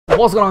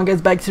What's going on, guys?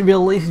 Back to the video,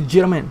 ladies and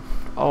gentlemen.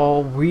 Oh,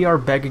 we are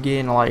back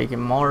again. Like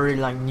more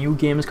like new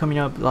games coming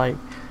up. Like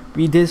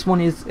this one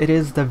is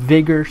the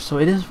Vigor, so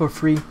it is for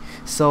free.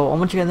 So I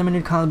want you guys to let me know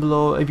in the comments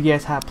below if you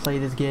guys have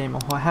played this game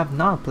or have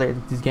not played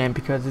this game,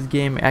 because this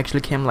game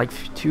actually came like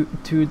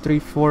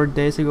 4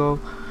 days ago,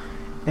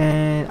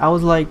 and I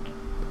was like,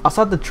 I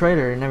saw the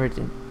trailer and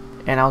everything,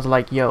 and I was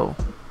like, yo,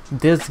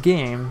 this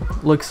game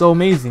looks so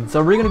amazing.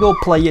 So we're gonna go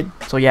play it.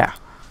 So yeah.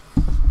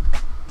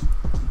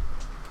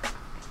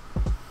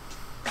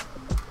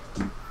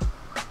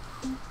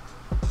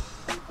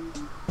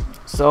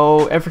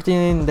 So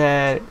everything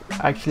that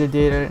I actually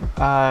did,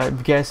 if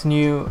you guys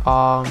knew,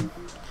 I'll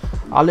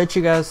let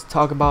you guys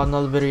talk about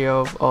another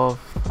video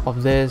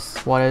of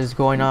this, what is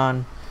going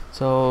on.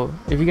 So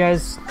if you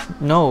guys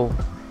know,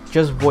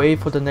 just wait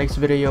for the next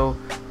video,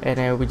 and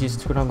then we're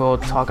just gonna go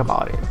talk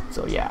about it.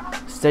 So yeah,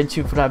 stay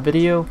tuned for that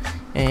video,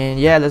 and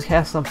yeah, let's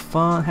have some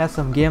fun, have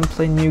some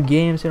gameplay, new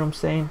games, you know what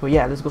I'm saying. But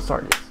yeah, let's go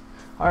start this.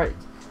 All right,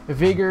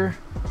 Vigor,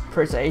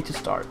 press A to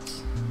start.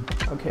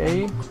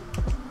 Okay.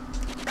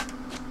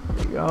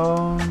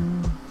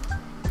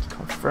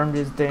 Confirm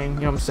this thing, you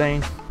know what I'm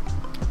saying.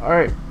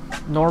 Alright,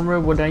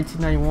 normal with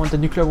 1991, the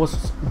nuclear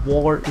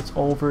war is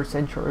over.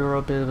 Central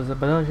Europe is a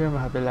Belgium,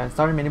 have been land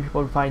started. Many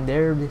people find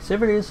their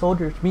civilian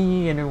soldiers,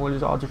 me, and everyone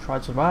is all to try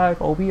to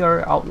survive. Oh, we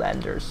are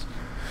outlanders.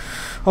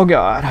 Oh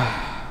god,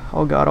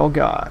 oh god, oh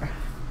god.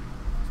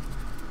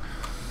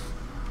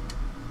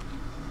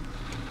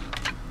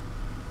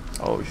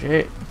 Oh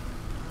shit,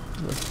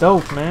 that's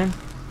dope, man.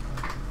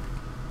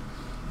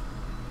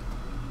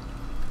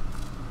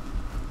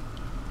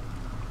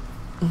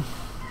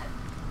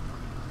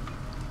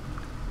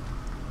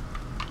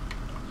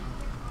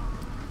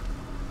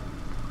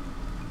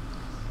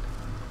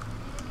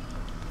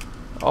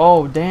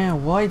 Oh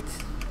damn, what?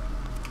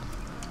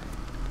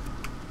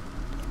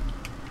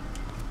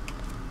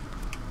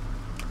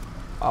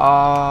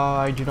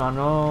 I do not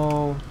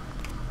know.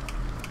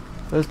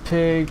 Let's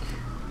pick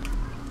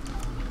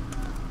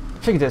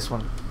this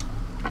one.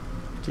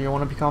 Do you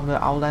want to become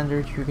the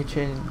Outlander? You can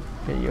change.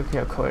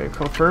 Okay,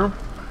 confirm.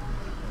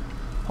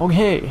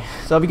 Okay,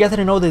 so if you guys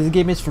didn't know, this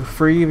game is for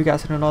free. If you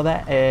guys didn't know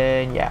that,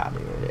 and yeah,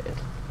 dude,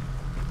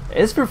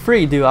 it's for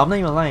free, dude. I'm not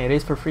even lying. It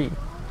is for free.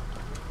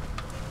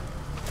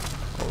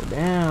 Oh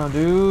damn,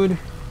 dude.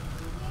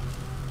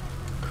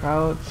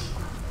 Crouch.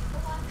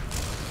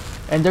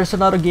 And there's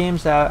another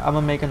games that I'm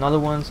gonna make another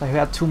one. So I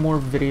have 2 more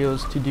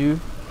videos to do.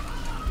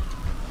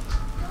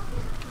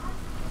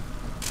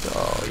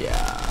 So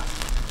yeah.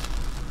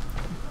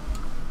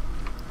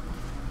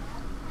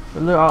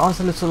 But look,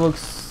 honestly, this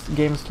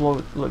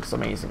looks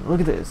amazing.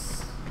 Look at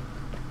this,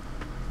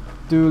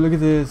 dude. Look at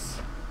this.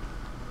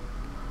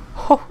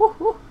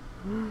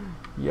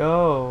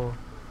 Yo.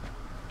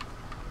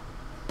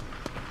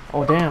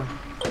 Oh damn.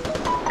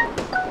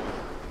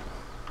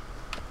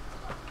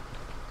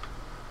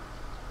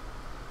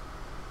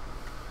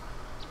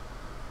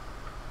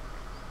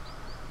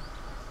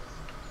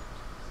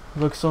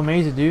 Looks so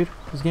amazing, dude.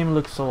 This game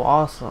looks so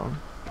awesome.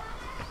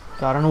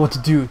 God, I don't know what to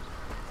do.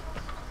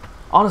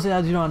 Honestly,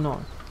 I do not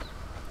know.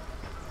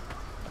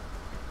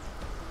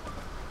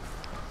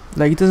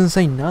 Like, it doesn't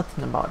say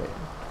nothing about it.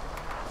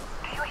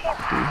 Do you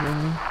hear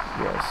me?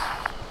 Yes.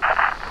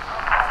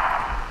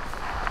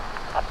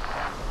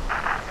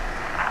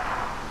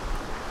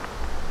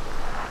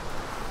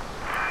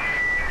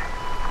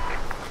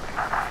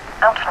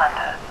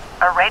 Outlander,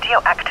 a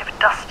radioactive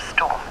dust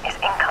storm is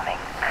incoming.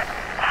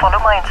 Follow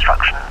my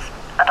instructions,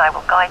 and I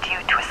will guide you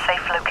to a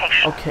safe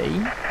location. Okay.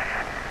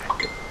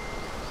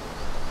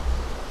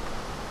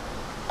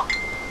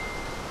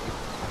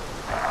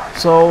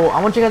 So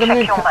I want you guys to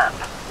check your map.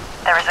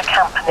 There is a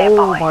camp nearby.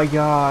 Oh my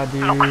god,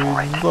 dude,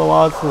 this is so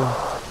awesome.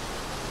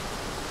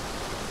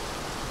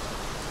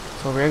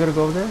 So we're gonna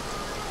go over there,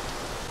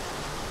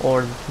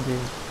 or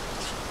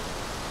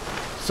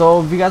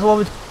so if you guys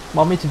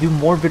want me to do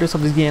more videos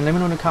of this game, let me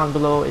know in the comment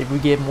below. If we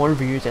get more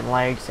views and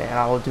likes, and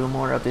I will do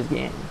more of this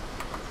game.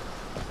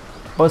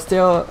 But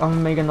still, I'm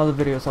gonna make another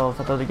video of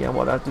another game,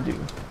 what I have to do.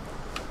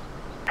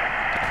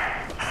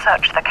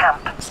 Search the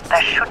camp.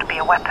 There should be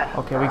a weapon.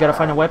 Okay, we gotta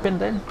find a weapon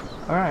then?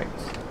 Alright.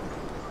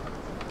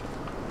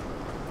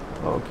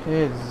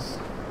 Okay.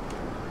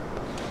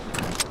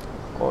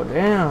 Oh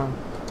damn.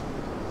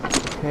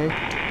 Okay.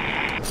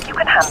 You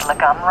can handle a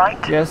gun,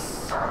 right?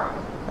 Yes.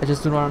 I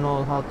just do not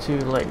know how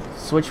to like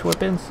switch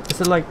weapons.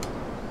 Is it like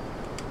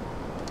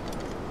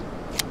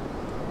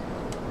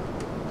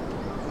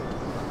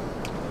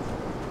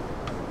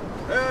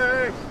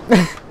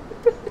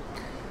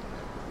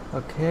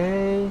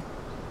okay.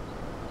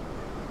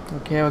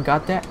 Okay, I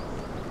got that.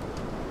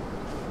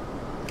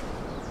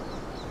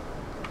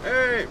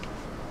 Hey.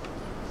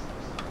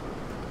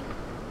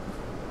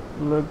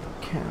 Look,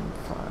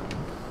 campfire.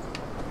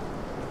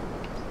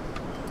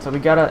 So we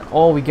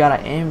gotta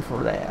aim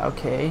for that.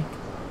 Okay.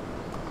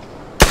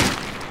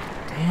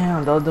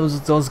 Damn,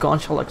 those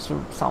gunshots like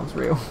sounds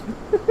real.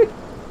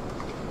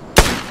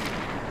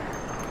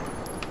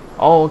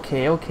 Oh,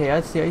 okay,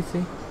 I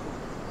see.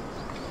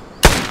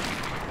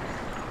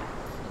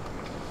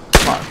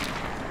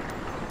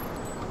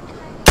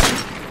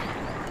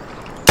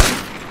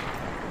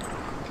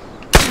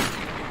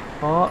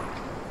 Oh,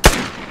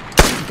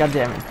 god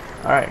damn it!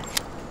 All right.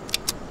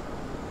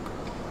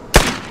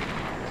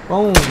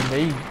 Boom,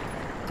 hey,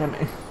 damn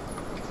it.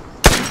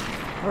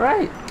 All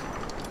right,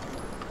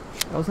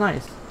 that was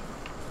nice.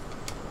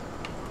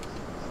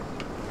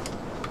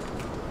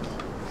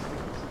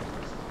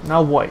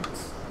 Now what?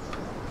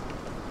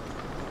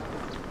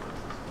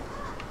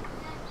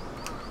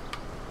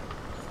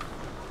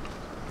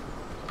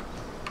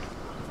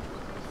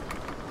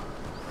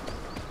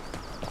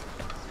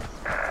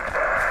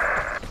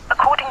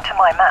 According to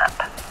my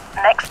map,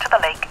 next to the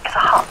lake is a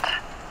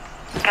hut.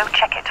 Go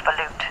check it for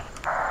loot.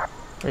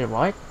 Wait,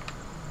 what?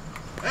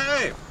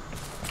 Hey!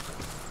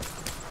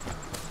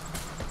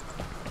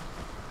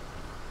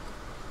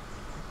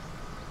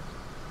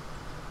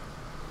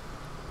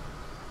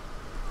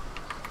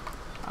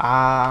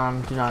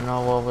 Do not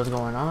know what was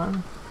going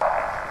on.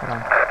 Hold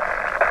on.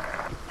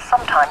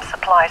 Sometimes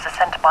supplies are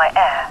sent by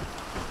air.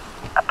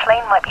 A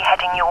plane might be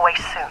heading your way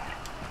soon.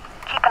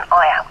 Keep an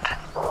eye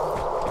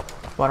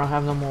out. But I don't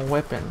have no more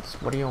weapons.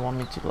 What do you want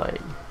me to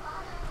like?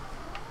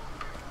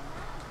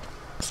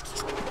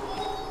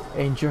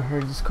 Angel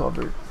her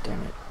discovered.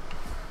 Damn it.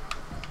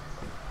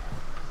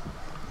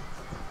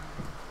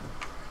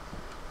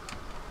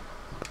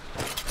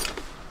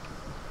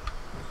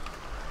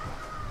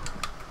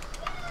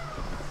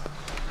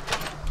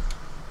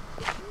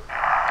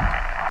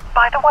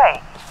 By the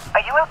way,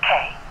 are you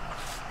okay?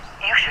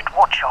 You should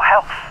watch your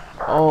health.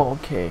 Oh,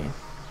 okay.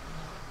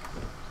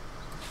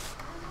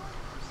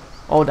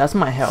 Oh, that's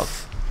my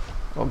health.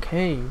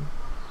 Okay.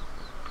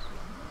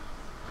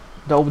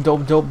 Dope,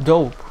 dope, dope,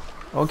 dope.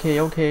 Okay,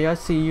 okay, I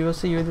see you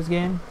in this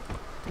game.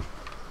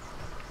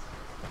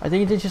 I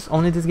think it's just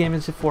only this game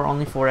is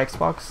only for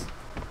Xbox.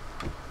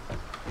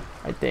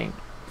 I think.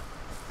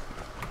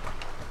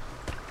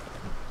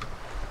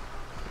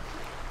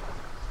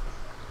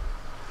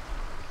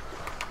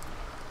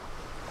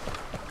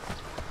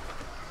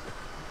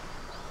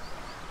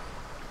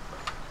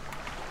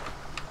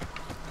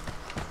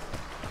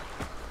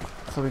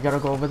 So we gotta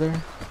go over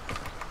there.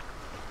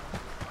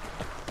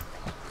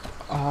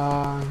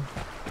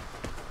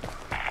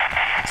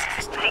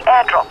 The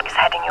airdrop is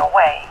heading your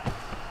way.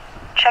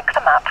 Check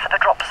the map for the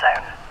drop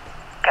zone.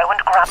 Go and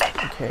grab it.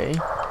 Okay.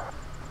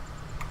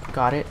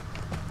 Got it.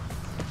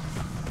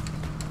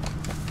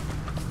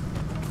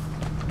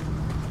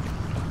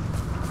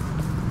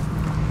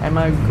 Am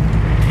I...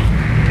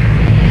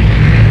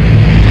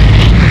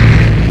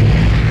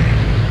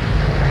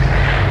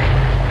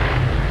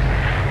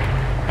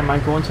 Am I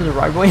going to the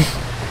right way?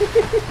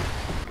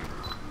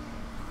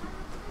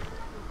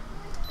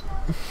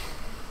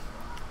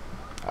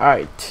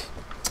 Alright.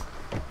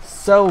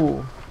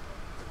 So...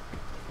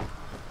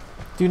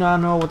 Do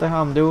not know what the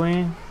hell I'm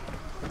doing.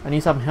 I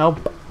need some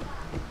help.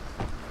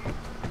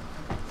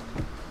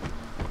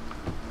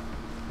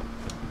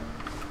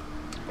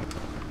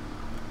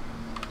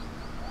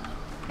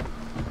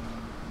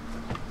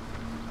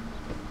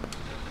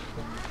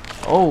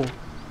 Oh.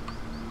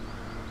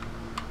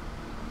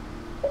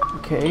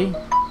 Okay.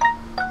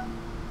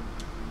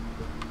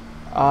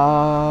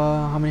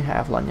 How many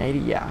have? Like 80?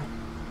 Yeah.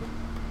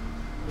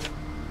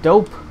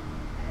 Dope.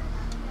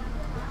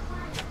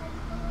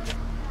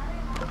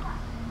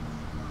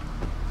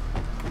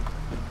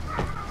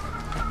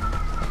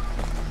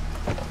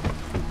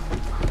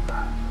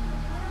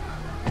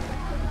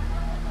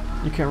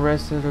 You can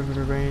rest it over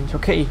the range.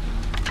 Okay.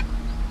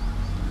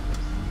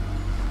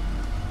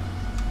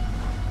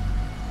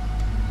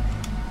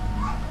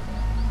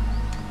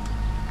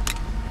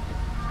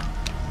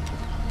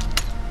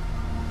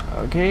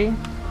 Okay.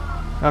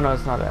 No, no,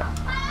 it's not that.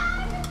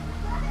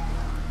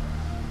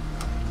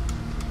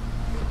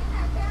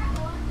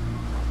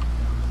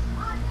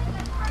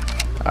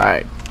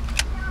 Alright.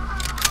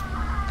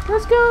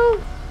 Let's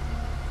go.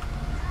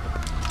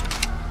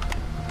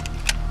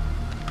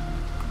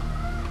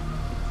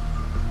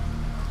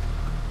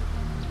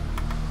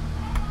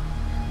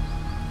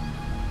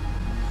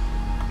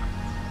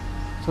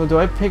 So do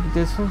I pick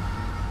this one?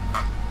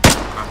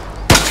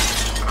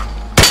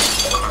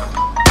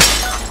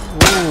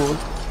 Ooh,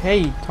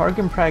 okay,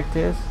 target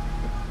practice.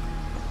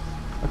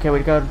 Okay, we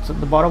got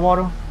the bottle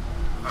water.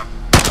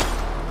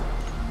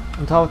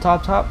 On top,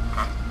 top, top.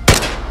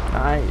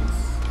 Nice.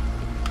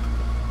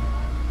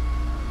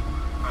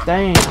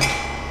 Dang.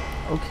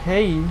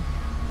 Okay.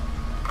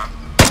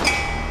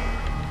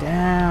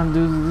 Damn,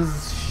 dude,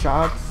 these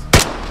shots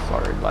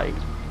are like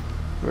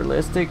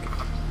realistic.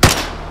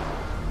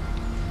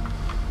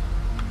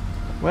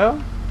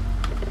 Well,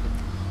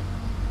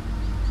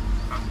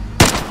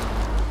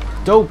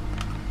 dope.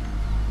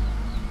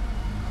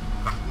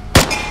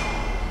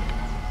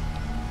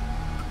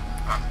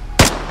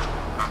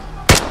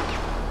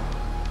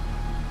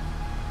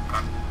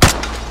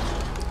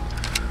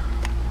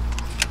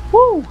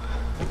 Woo!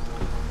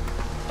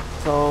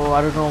 So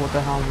I don't know what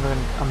the hell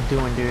I'm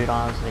doing, dude,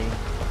 honestly.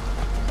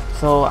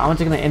 So I'm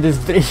just gonna end this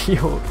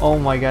video. Oh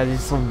my god, this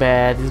is so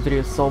bad. This video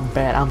is so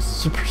bad. I'm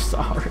super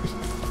sorry.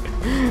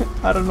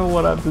 I don't know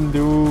what I've been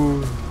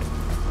doing.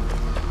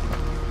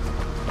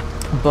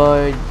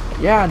 But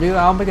yeah, dude,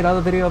 I'll make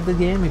another video of the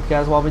game if you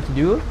guys want me to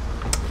do it,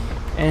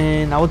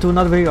 and I will do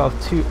another video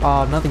of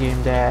another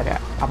game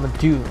that I'm gonna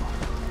do,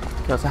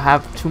 because I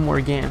have 2 more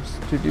games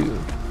to do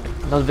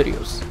another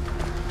videos.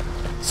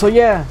 So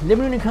yeah, let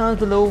me know in the comments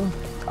below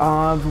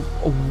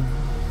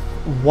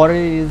what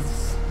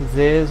is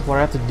this, what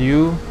I have to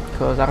do,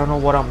 because I don't know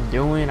what I'm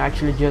doing. I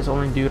actually just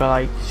only do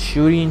like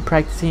shooting,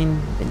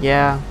 practicing, and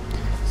yeah.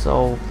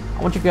 So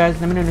I want you guys,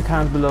 let me know in the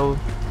comments below.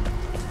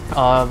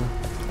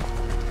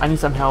 I need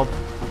some help.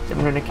 Let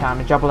me know in the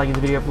comments. Drop a like in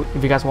the video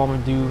if you guys want me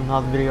to do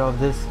another video of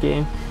this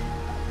game.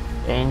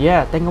 And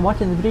yeah, thank you for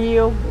watching the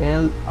video,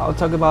 and I'll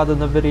talk about in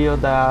the video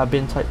that I've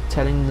been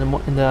telling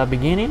in the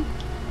beginning.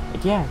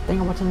 And yeah, thank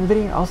you for watching the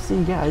video. I'll see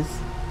you guys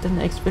in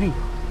the next video.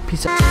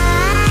 Peace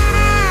out.